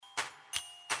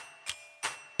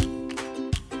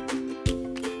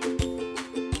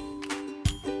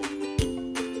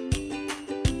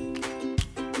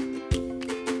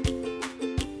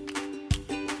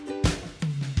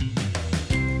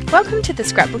Welcome to the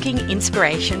Scrapbooking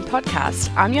Inspiration Podcast.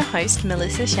 I'm your host,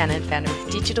 Melissa Shannon, founder of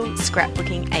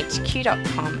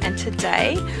digitalscrapbookinghq.com, and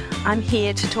today I'm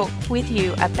here to talk with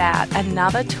you about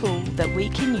another tool that we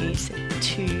can use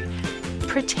to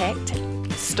protect,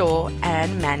 store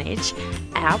and manage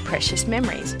our precious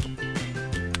memories.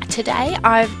 Today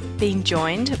I've been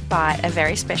joined by a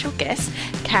very special guest,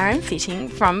 Karen Fitting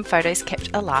from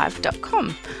photoskeptalive.com.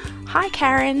 Hi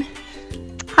Karen.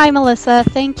 Hi Melissa,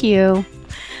 thank you.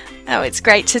 Oh, it's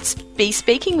great to be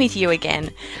speaking with you again.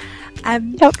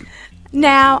 Yep.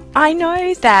 Now, I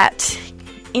know that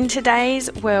in today's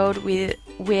world we've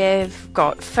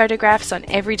got photographs on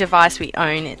every device we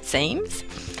own, it seems.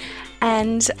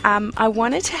 And I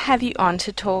wanted to have you on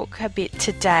to talk a bit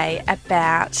today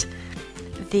about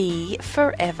the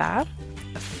Forever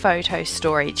photo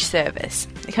storage service,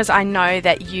 because I know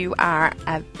that you are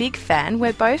a big fan.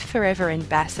 We're both Forever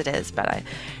ambassadors, but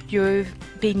you've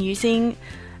been using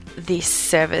this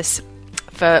service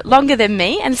for longer than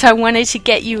me, and so I wanted to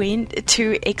get you in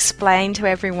to explain to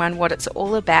everyone what it's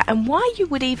all about and why you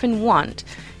would even want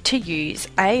to use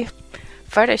a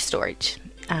photo storage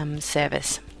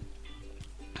service.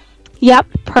 Yep,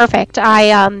 perfect.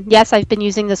 I've been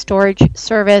using the storage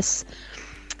service.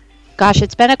 Gosh,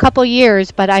 it's been a couple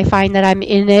years, but I find that I'm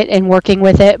in it and working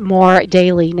with it more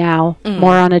daily now,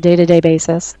 more on a day-to-day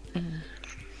basis.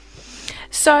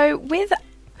 So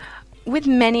with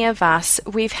many of us,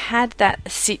 we've had that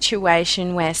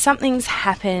situation where something's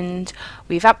happened,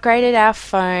 we've upgraded our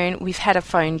phone, we've had a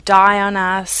phone die on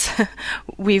us,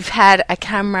 we've had a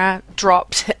camera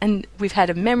dropped, and we've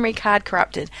had a memory card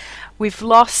corrupted. We've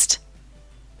lost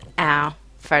our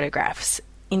photographs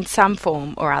in some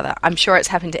form or other. I'm sure it's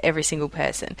happened to every single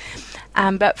person.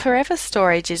 But Forever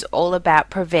Storage is all about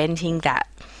preventing that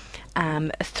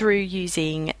through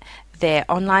using their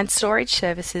online storage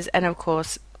services and, of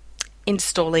course,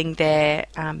 installing their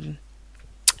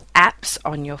apps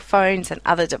on your phones and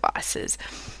other devices.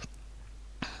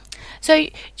 So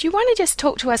do you want to just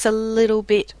talk to us a little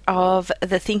bit of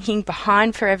the thinking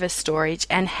behind Forever Storage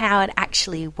and how it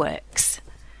actually works?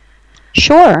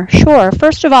 Sure.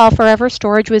 First of all, Forever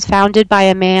Storage was founded by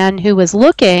a man who was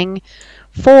looking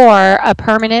for a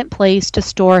permanent place to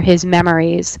store his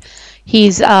memories.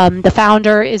 He's the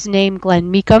founder is named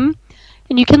Glenn Meekum.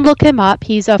 And you can look him up.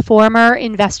 He's a former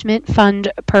investment fund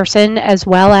person as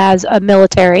well as a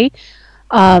military,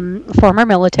 former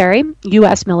military,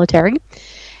 U.S. military.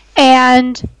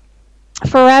 And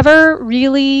Forever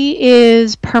really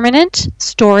is permanent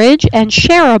storage and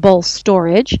shareable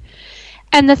storage.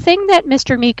 And the thing that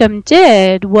Mr. Meekum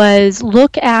did was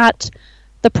look at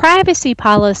the privacy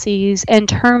policies and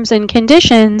terms and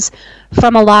conditions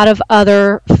from a lot of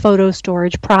other photo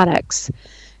storage products.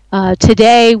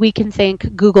 Today, we can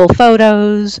think Google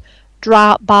Photos,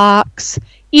 Dropbox,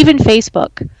 even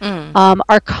Facebook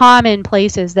are common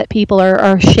places that people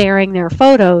are sharing their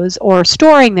photos or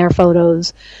storing their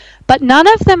photos. But none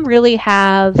of them really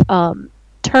have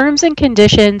terms and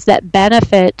conditions that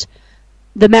benefit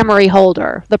the memory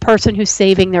holder, the person who's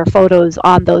saving their photos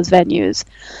on those venues.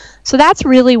 So that's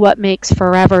really what makes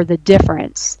Forever the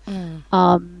difference.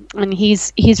 And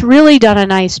he's really done a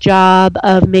nice job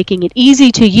of making it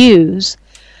easy to use,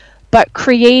 but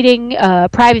creating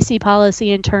privacy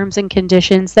policy and terms and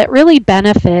conditions that really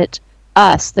benefit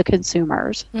us, the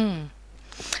consumers.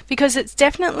 Because it's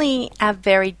definitely a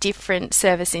very different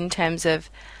service in terms of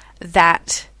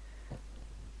that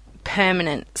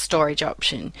permanent storage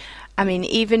option. I mean,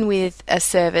 even with a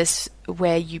service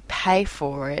where you pay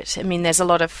for it, I mean, there's a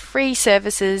lot of free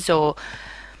services, or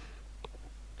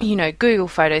Google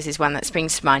Photos is one that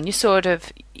springs to mind.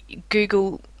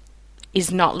 Google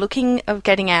is not looking of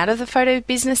getting out of the photo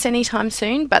business anytime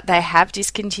soon, but they have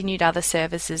discontinued other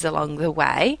services along the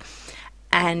way.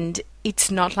 And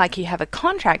it's not like you have a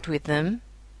contract with them.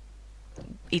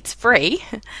 It's free.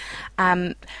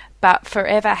 But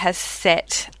Forever has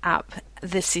set up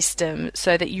the system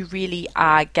so that you really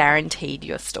are guaranteed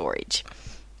your storage.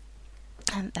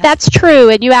 That's true,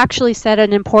 and you actually said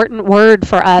an important word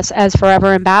for us as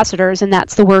Forever ambassadors, and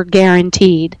that's the word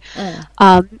guaranteed.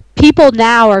 People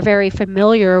now are very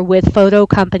familiar with photo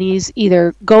companies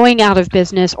either going out of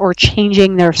business or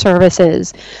changing their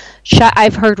services.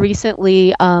 I've heard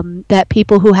recently that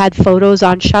people who had photos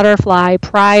on Shutterfly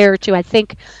prior to, I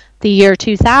think, the year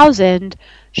 2000,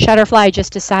 Shutterfly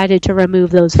just decided to remove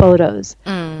those photos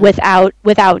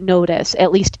without notice,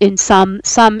 at least in some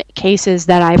cases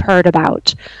that I've heard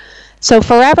about. So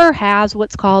Forever has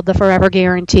what's called the Forever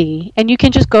Guarantee, and you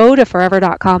can just go to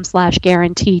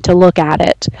forever.com/guarantee to look at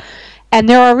it. And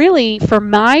there are really, for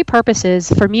my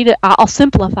purposes, I'll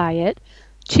simplify it.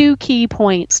 two key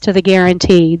points to the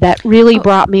guarantee that really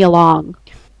brought me along.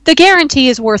 The guarantee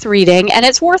is worth reading, and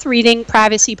it's worth reading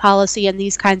privacy policy and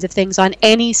these kinds of things on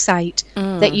any site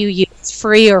that you use,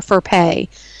 free or for pay.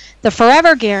 The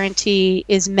Forever Guarantee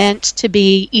is meant to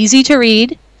be easy to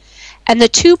read, and the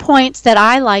 2 points that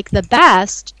I like the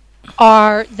best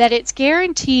are that it's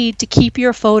guaranteed to keep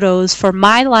your photos for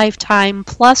my lifetime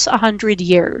plus 100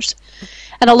 years.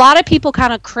 And a lot of people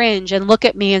kind of cringe and look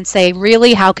at me and say,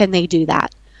 really, how can they do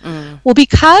that? Well,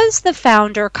 because the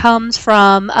founder comes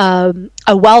from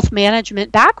a wealth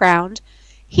management background,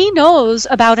 he knows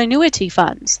about annuity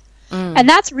funds. And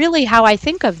that's really how I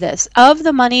think of this. Of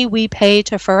the money we pay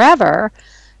to Forever,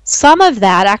 some of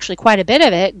that, actually quite a bit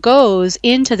of it, goes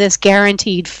into this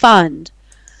guaranteed fund.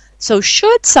 So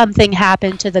should something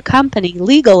happen to the company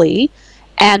legally,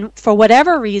 and for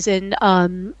whatever reason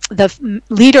the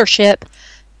leadership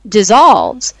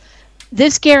dissolves,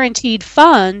 this guaranteed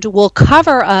fund will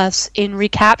cover us in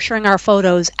recapturing our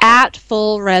photos at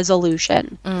full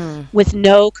resolution with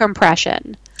no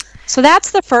compression. So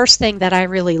that's the first thing that I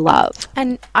really love.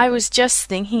 And I was just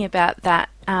thinking about that.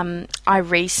 I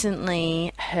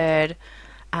recently heard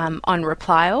on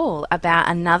Reply All about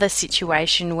another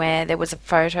situation where there was a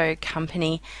photo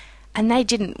company and they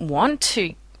didn't want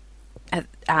to,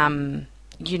 they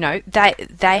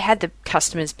had the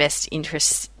customer's best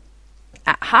interests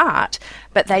at heart,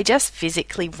 but they just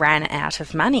physically ran out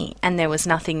of money and there was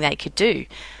nothing they could do.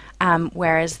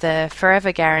 Whereas the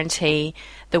Forever Guarantee,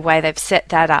 the way they've set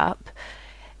that up,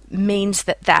 means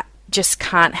that that just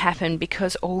can't happen,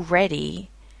 because already,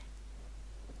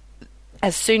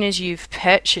 as soon as you've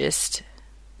purchased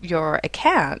your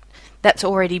account, that's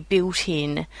already built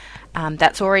in,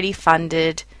 that's already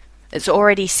funded, it's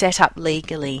already set up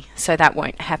legally, so that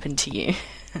won't happen to you.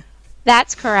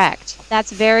 That's correct.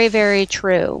 That's very, very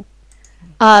true.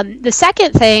 The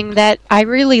second thing that I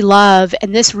really love,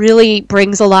 and this really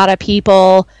brings a lot of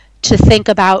people to think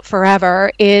about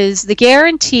Forever, is the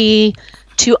guarantee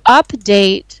to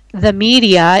update the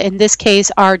media, in this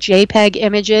case our JPEG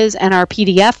images and our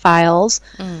PDF files,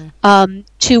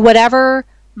 to whatever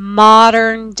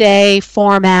modern day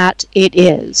format it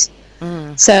is.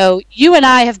 So you and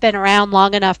I have been around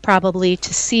long enough probably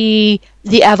to see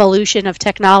the evolution of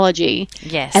technology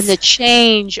and the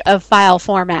change of file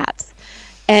formats.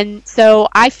 And so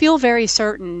I feel very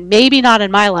certain, maybe not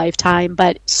in my lifetime,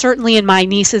 but certainly in my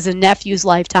nieces and nephews'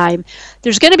 lifetime,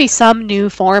 there's going to be some new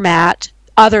format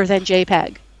other than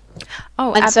JPEG.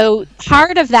 So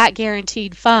part of that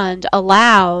guaranteed fund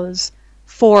allows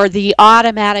for the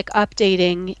automatic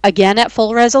updating, again at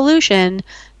full resolution,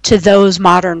 to those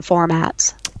modern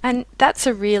formats. And that's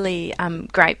a really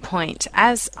great point.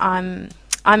 As I'm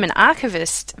an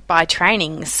archivist by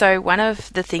training, so one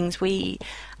of the things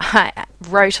I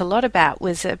wrote a lot about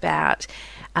was about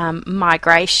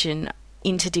migration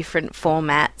into different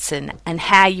formats and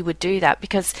how you would do that,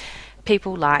 because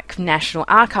people like National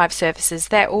Archive Services,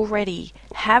 they already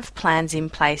have plans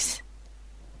in place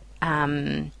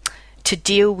to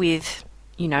deal with,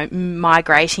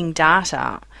 migrating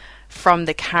data from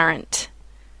the current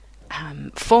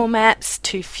formats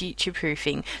to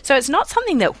future-proofing. So it's not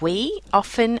something that we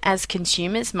often as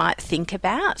consumers might think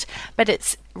about, but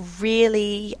it's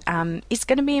really it's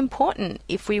going to be important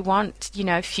if we want,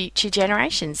 future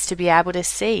generations to be able to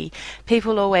see.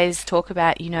 People always talk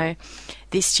about,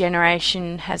 this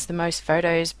generation has the most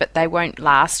photos, but they won't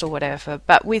last or whatever.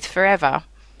 But with Forever,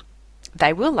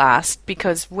 they will last,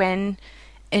 because whenever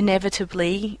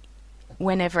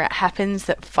it happens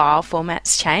that file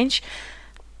formats change,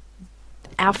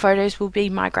 our photos will be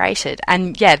migrated.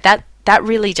 And that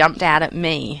really jumped out at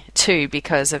me too,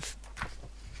 because of,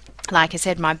 like I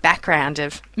said, my background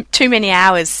of too many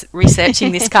hours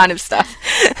researching this kind of stuff.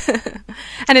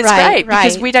 And it's great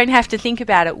because we don't have to think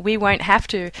about it. We won't have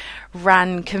to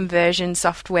run conversion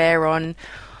software on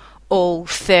all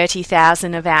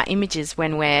 30,000 of our images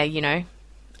when we're,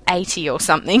 80 or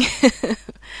something.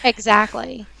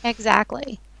 Exactly.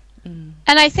 And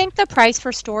I think the price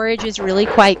for storage is really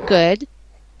quite good.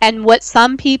 And what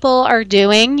some people are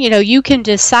doing, you can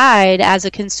decide as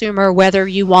a consumer whether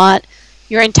you want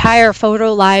your entire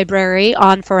photo library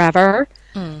on Forever.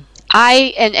 And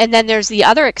then there's the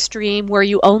other extreme where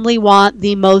you only want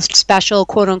the most special,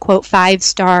 quote unquote,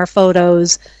 5-star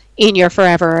photos in your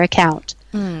Forever account.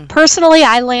 Personally,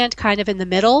 I land kind of in the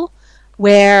middle,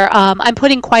 where I'm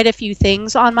putting quite a few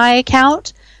things on my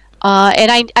account.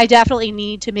 And I definitely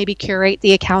need to maybe curate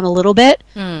the account a little bit,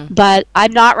 but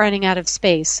I'm not running out of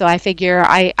space. So I figure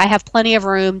I have plenty of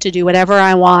room to do whatever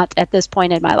I want at this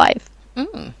point in my life.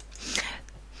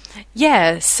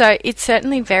 Yeah, so it's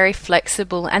certainly very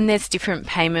flexible, and there's different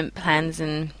payment plans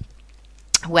and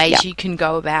ways you can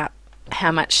go about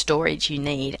how much storage you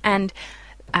need. And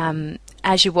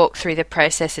as you walk through the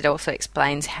process, it also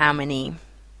explains how much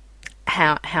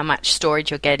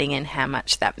storage you're getting and how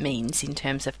much that means in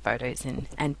terms of photos and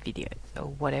videos or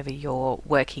whatever you're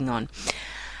working on.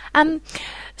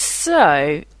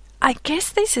 So I guess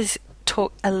this is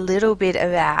talk a little bit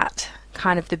about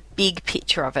kind of the big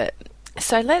picture of it.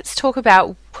 So let's talk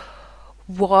about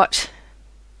what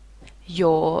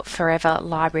your Forever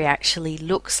library actually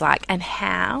looks like and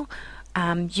how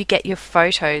you get your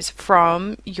photos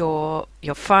from your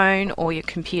phone or your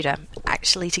computer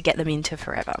actually to get them into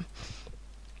Forever.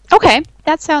 Okay,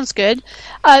 that sounds good.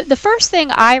 The first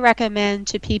thing I recommend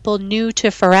to people new to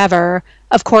Forever,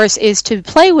 of course, is to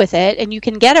play with it, and you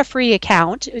can get a free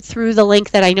account through the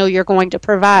link that I know you're going to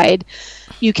provide.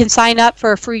 You can sign up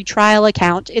for a free trial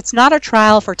account. It's not a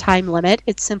trial for time limit,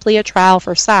 it's simply a trial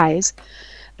for size.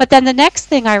 But then the next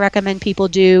thing I recommend people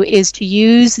do is to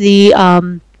use the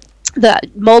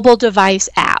mobile device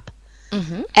app.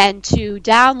 Mm-hmm. And to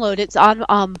download it's on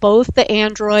both the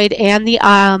Android and the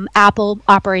Apple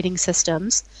operating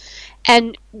systems.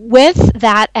 And with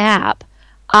that app,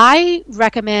 I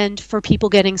recommend for people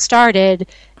getting started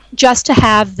just to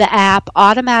have the app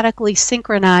automatically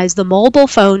synchronize the mobile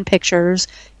phone pictures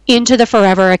into the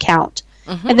Forever account.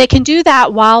 Mm-hmm. And they can do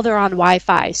that while they're on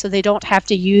Wi-Fi, so they don't have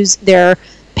to use their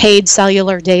paid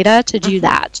cellular data to do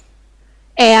that.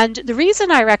 And the reason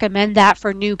I recommend that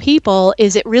for new people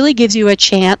is it really gives you a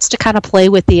chance to kind of play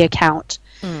with the account.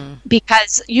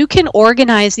 Because you can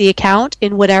organize the account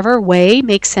in whatever way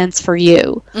makes sense for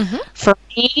you. Mm-hmm. For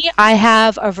me, I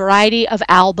have a variety of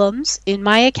albums in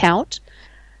my account.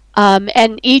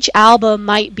 And each album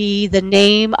might be the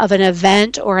name of an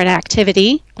event or an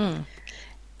activity.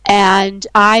 And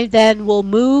I then will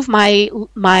move my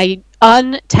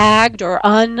untagged or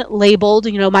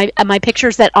unlabeled, my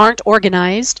pictures that aren't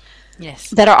organized,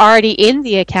 that are already in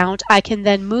the account, I can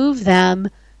then move them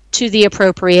to the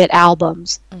appropriate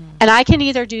albums. And I can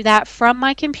either do that from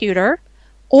my computer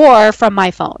or from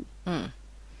my phone.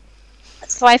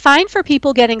 So I find for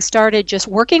people getting started, just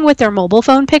working with their mobile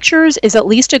phone pictures is at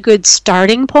least a good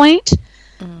starting point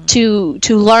to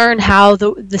learn how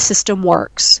the system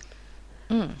works.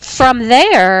 From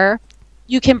there,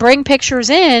 you can bring pictures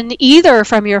in either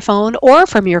from your phone or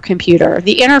from your computer.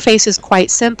 The interface is quite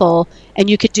simple, and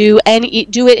you could do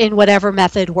it in whatever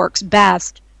method works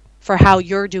best for how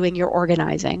you're doing your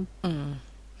organizing.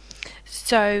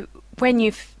 So when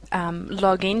you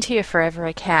log into your Forever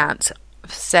account,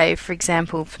 say, for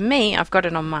example, for me, I've got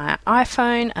it on my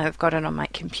iPhone, I've got it on my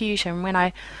computer, and when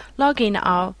I log in,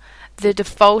 the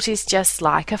default is just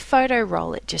like a photo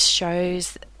roll. It just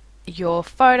shows your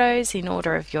photos in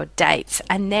order of your dates,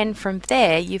 and then from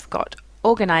there you've got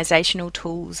organizational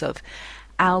tools of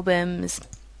albums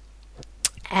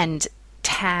and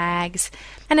tags.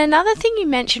 And another thing you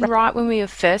mentioned right when we were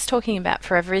first talking about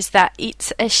Forever is that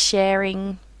it's a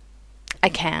sharing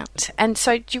account. And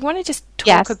so do you want to just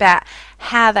talk about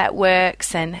how that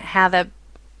works and how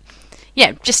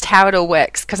just how it all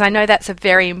works? Because I know that's a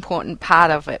very important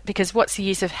part of it, because what's the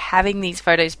use of having these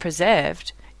photos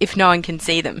preserved if no one can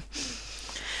see them?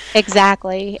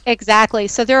 Exactly.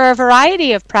 So there are a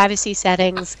variety of privacy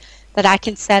settings that I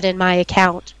can set in my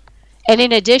account. And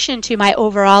in addition to my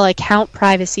overall account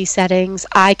privacy settings,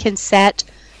 I can set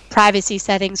privacy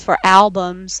settings for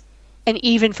albums and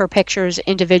even for pictures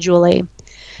individually.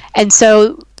 And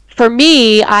so for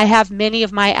me, I have many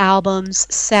of my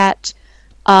albums set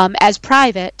as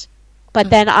private,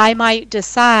 but then I might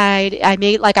decide, I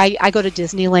go to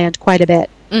Disneyland quite a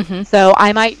bit. So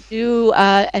I might do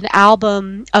an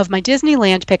album of my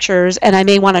Disneyland pictures, and I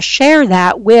may want to share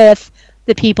that with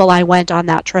the people I went on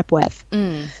that trip with.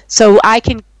 So I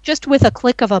can, just with a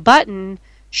click of a button,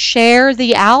 share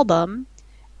the album,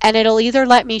 and it'll either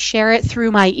let me share it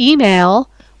through my email,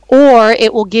 or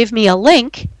it will give me a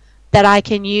link that I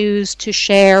can use to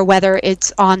share, whether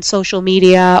it's on social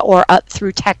media or up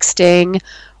through texting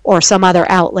or some other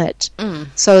outlet.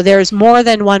 So there's more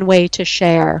than one way to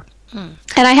share. And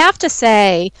I have to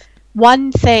say,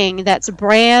 one thing that's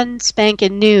brand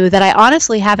spanking new that I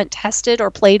honestly haven't tested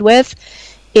or played with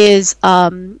is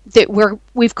that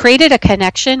we've created a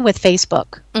connection with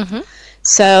Facebook.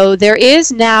 So there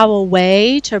is now a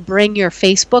way to bring your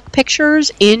Facebook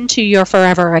pictures into your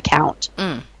Forever account.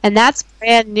 And that's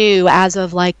brand new as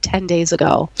of like 10 days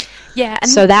ago. Yeah.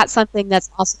 And so that's something that's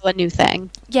also a new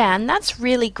thing. Yeah, and that's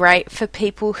really great for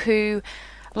people who,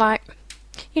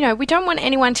 we don't want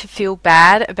anyone to feel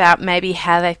bad about maybe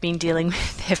how they've been dealing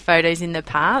with their photos in the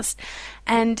past.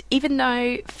 And even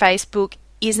though Facebook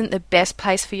isn't the best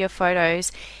place for your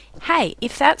photos, hey,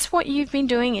 if that's what you've been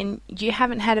doing and you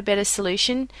haven't had a better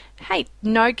solution, hey,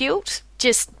 no guilt,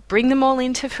 just bring them all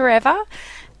into Forever,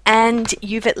 and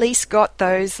you've at least got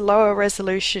those lower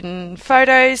resolution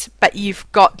photos, but you've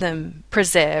got them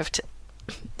preserved.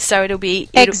 So it'll be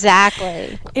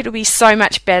so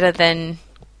much better than,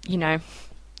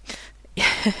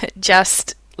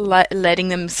 just letting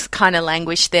them kind of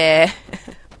languish there.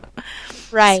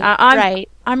 Right, so right.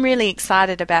 I'm really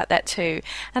excited about that too.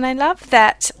 And I love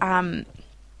that,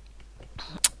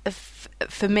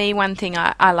 for me, one thing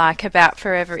I like about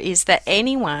Forever is that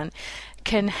anyone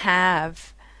can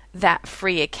have that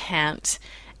free account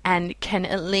and can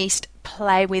at least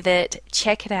play with it,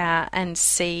 check it out and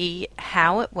see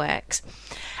how it works.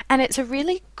 And it's a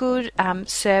really good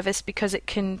service because it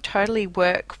can totally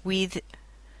work with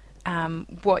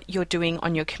what you're doing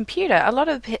on your computer. A lot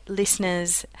of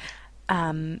listeners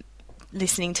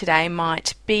listening today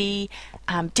might be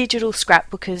digital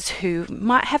scrapbookers who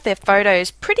might have their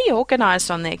photos pretty organized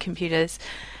on their computers,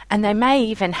 and they may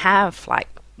even have like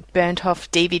burnt off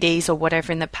DVDs or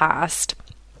whatever in the past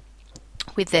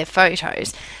with their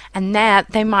photos. And now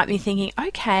they might be thinking,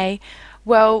 okay,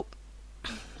 well,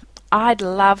 I'd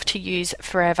love to use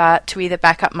Forever to either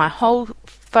back up my whole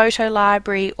photo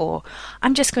library, or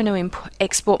I'm just going to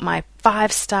export my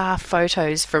 5-star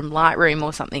photos from Lightroom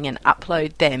or something and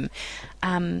upload them.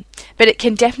 But it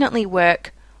can definitely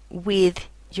work with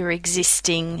your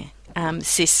existing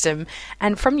system.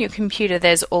 And from your computer,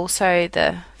 there's also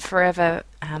the Forever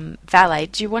Valet.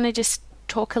 Do you want to just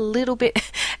talk a little bit,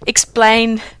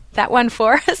 explain that one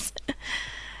for us?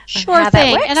 Sure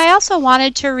thing. And I also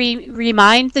wanted to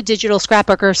remind the digital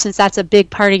scrapbooker, since that's a big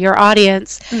part of your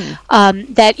audience,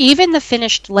 that even the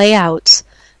finished layouts,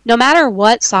 no matter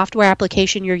what software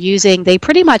application you're using, they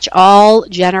pretty much all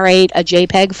generate a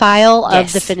JPEG file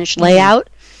of the finished layout.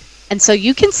 And so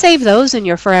you can save those in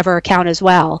your Forever account as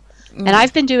well. And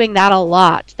I've been doing that a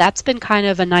lot. That's been kind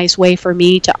of a nice way for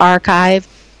me to archive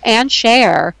and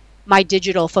share my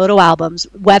digital photo albums,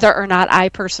 whether or not I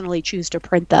personally choose to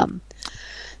print them.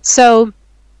 So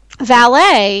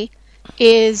Valet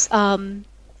is, I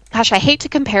hate to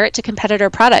compare it to competitor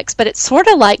products, but it's sort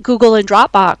of like Google and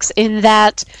Dropbox in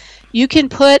that you can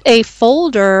put a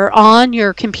folder on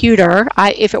your computer.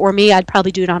 If it were me, I'd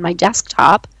probably do it on my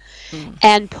desktop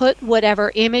and put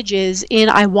whatever images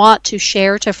I want to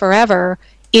share to Forever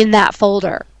in that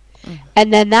folder.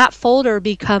 And then that folder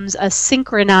becomes a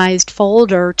synchronized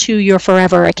folder to your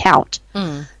Forever account.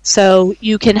 So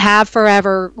you can have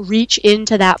Forever reach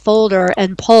into that folder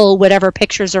and pull whatever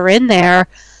pictures are in there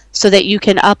so that you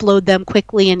can upload them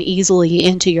quickly and easily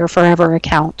into your Forever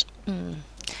account.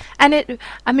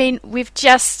 And we've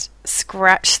just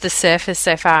scratched the surface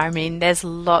so far. There's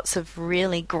lots of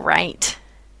really great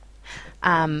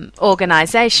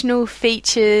organizational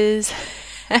features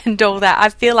and all that. I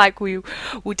feel like we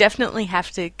will definitely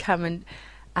have to come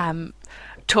and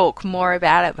talk more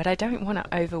about it, but I don't want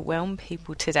to overwhelm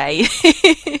people today.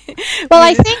 Well,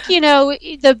 I think,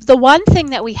 the one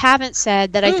thing that we haven't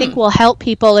said that I think will help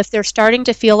people if they're starting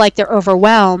to feel like they're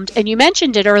overwhelmed, and you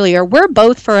mentioned it earlier, we're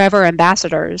both Forever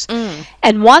ambassadors.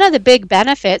 And one of the big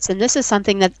benefits, and this is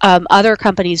something that other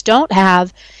companies don't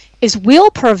have, is we'll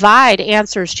provide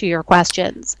answers to your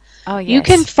questions. Oh, yes. You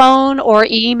can phone or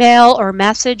email or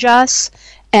message us,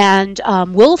 and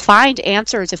we'll find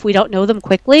answers. If we don't know them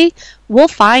quickly, we'll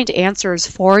find answers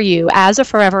for you. As a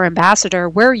Forever ambassador,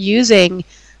 we're using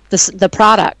the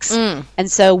products.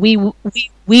 And so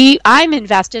I'm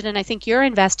invested, and I think you're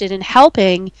invested in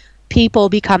helping people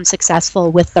become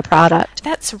successful with the product.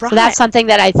 That's right. So that's something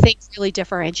that I think really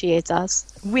differentiates us.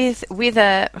 With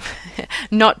a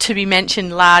not to be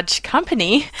mentioned large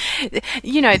company,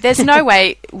 there's no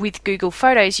way with Google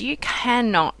Photos you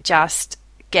cannot just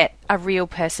get a real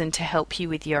person to help you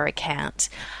with your account.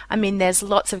 There's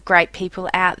lots of great people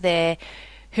out there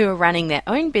who are running their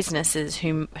own businesses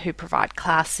who provide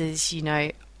classes,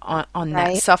 on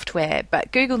that software,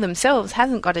 but Google themselves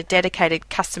hasn't got a dedicated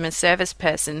customer service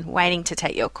person waiting to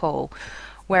take your call.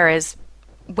 Whereas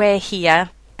we're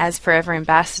here as Forever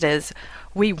ambassadors,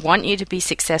 we want you to be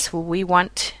successful. We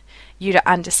want you to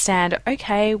understand,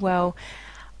 okay, well,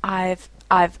 I've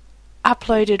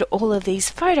uploaded all of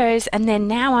these photos and then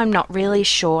now I'm not really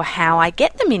sure how I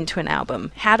get them into an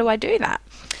album. How do I do that?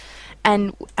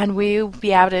 And we'll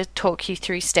be able to talk you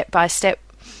through step by step.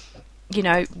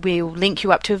 We'll link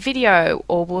you up to a video,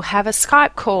 or we'll have a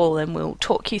Skype call and we'll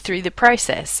talk you through the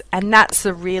process. And that's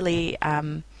a really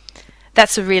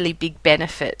big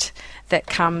benefit that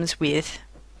comes with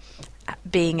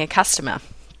being a customer.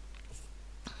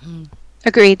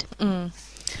 Agreed.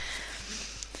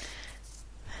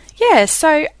 Yeah,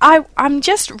 so I'm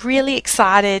just really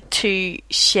excited to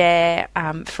share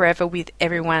Forever with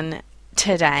everyone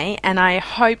today, and I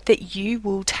hope that you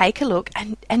will take a look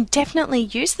and definitely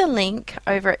use the link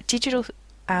over at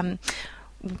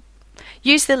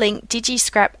use the link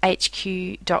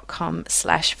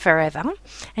digiscraphq.com/forever,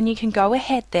 and you can go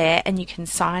ahead there and you can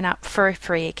sign up for a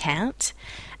free account.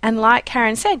 And like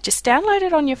Karen said, just download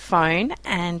it on your phone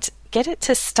and get it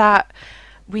to start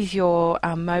with your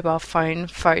mobile phone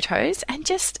photos and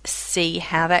just see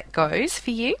how that goes for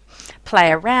you.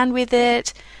 Play around with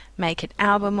it, make an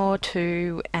album or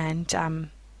two, and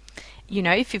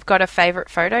if you've got a favourite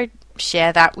photo,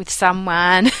 share that with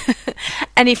someone.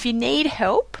 And if you need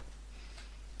help,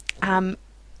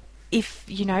 if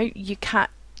you can't,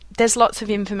 there's lots of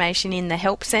information in the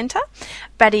help centre,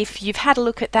 but if you've had a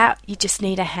look at that, you just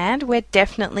need a hand, we're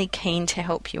definitely keen to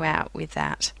help you out with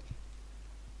that.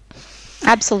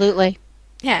 Absolutely.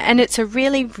 Yeah, and it's a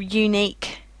really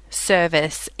unique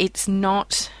service. It's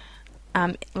not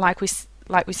like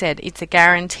we said, it's a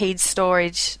guaranteed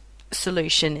storage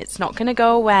solution. It's not going to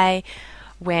go away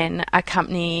when a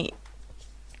company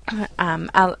like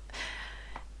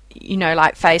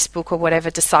Facebook or whatever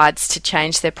decides to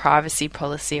change their privacy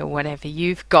policy or whatever.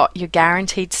 You've got your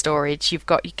guaranteed storage, you've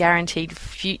got your guaranteed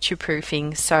future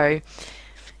proofing, so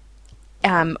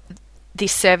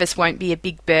this service won't be a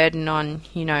big burden on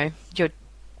your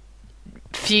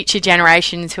future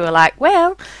generations who are like,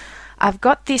 well, I've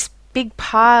got this big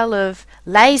pile of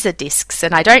laser discs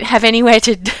and I don't have anywhere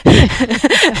to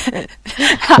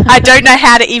I don't know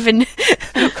how to even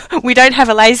we don't have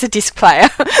a laser disc player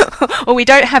or we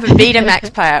don't have a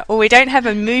Betamax player or we don't have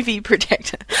a movie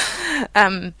projector.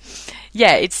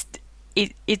 It's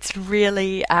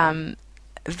really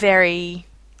very,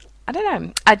 I don't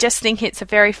know, I just think it's a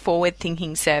very forward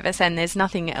thinking service, and there's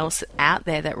nothing else out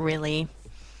there that really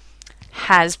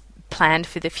has planned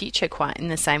for the future quite in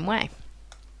the same way.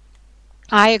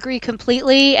 I agree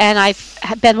completely, and I've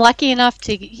been lucky enough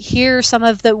to hear some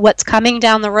of what's coming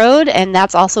down the road, and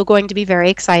that's also going to be very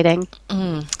exciting.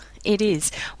 It is.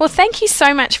 Well, thank you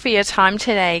so much for your time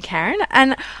today, Karen,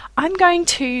 and I'm going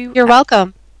to... You're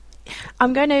welcome.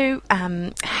 I'm going to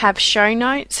have show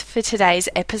notes for today's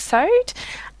episode,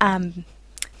 and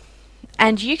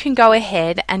you can go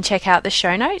ahead and check out the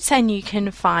show notes, and you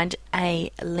can find a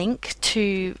link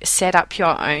to set up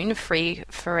your own free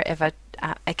Forever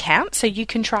account so you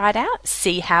can try it out,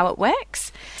 see how it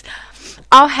works.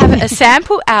 I'll have a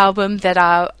sample album that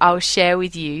I'll share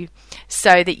with you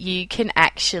so that you can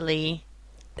actually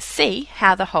see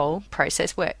how the whole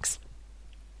process works.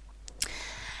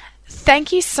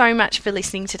 Thank you so much for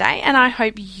listening today, and I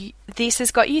hope this has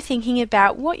got you thinking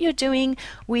about what you're doing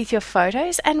with your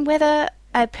photos and whether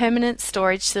a permanent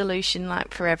storage solution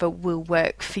like Forever will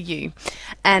work for you.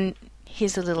 And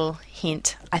here's a little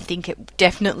hint. I think it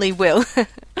definitely will.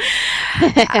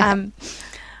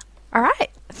 All right.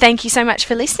 Thank you so much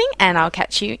for listening, and I'll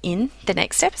catch you in the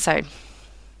next episode.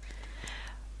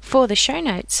 For the show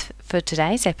notes for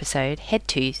today's episode, head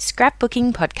to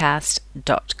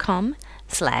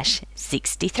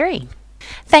scrapbookingpodcast.com/63.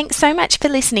 Thanks so much for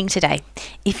listening today.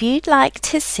 If you'd like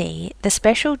to see the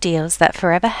special deals that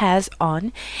Forever has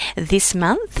on this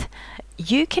month,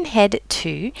 you can head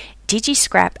to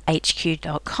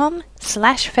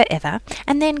digiscraphq.com/forever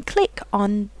and then click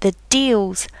on the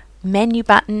deals menu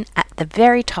button at the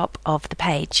very top of the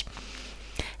page.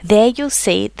 There you'll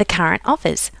see the current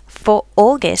offers. For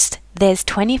August, there's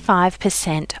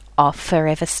 25% off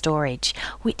Forever Storage,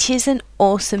 which is an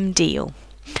awesome deal.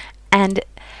 And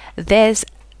there's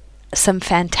some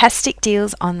fantastic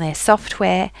deals on their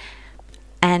software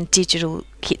and digital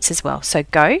kits as well. So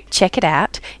go check it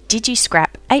out,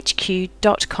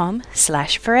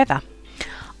 digiscraphq.com/forever.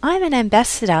 I'm an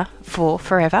ambassador for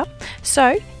Forever,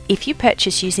 so if you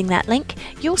purchase using that link,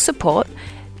 you'll support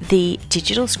the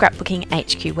Digital Scrapbooking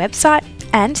HQ website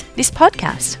and this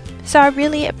podcast. So I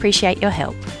really appreciate your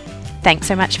help. Thanks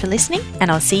so much for listening, and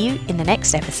I'll see you in the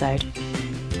next episode.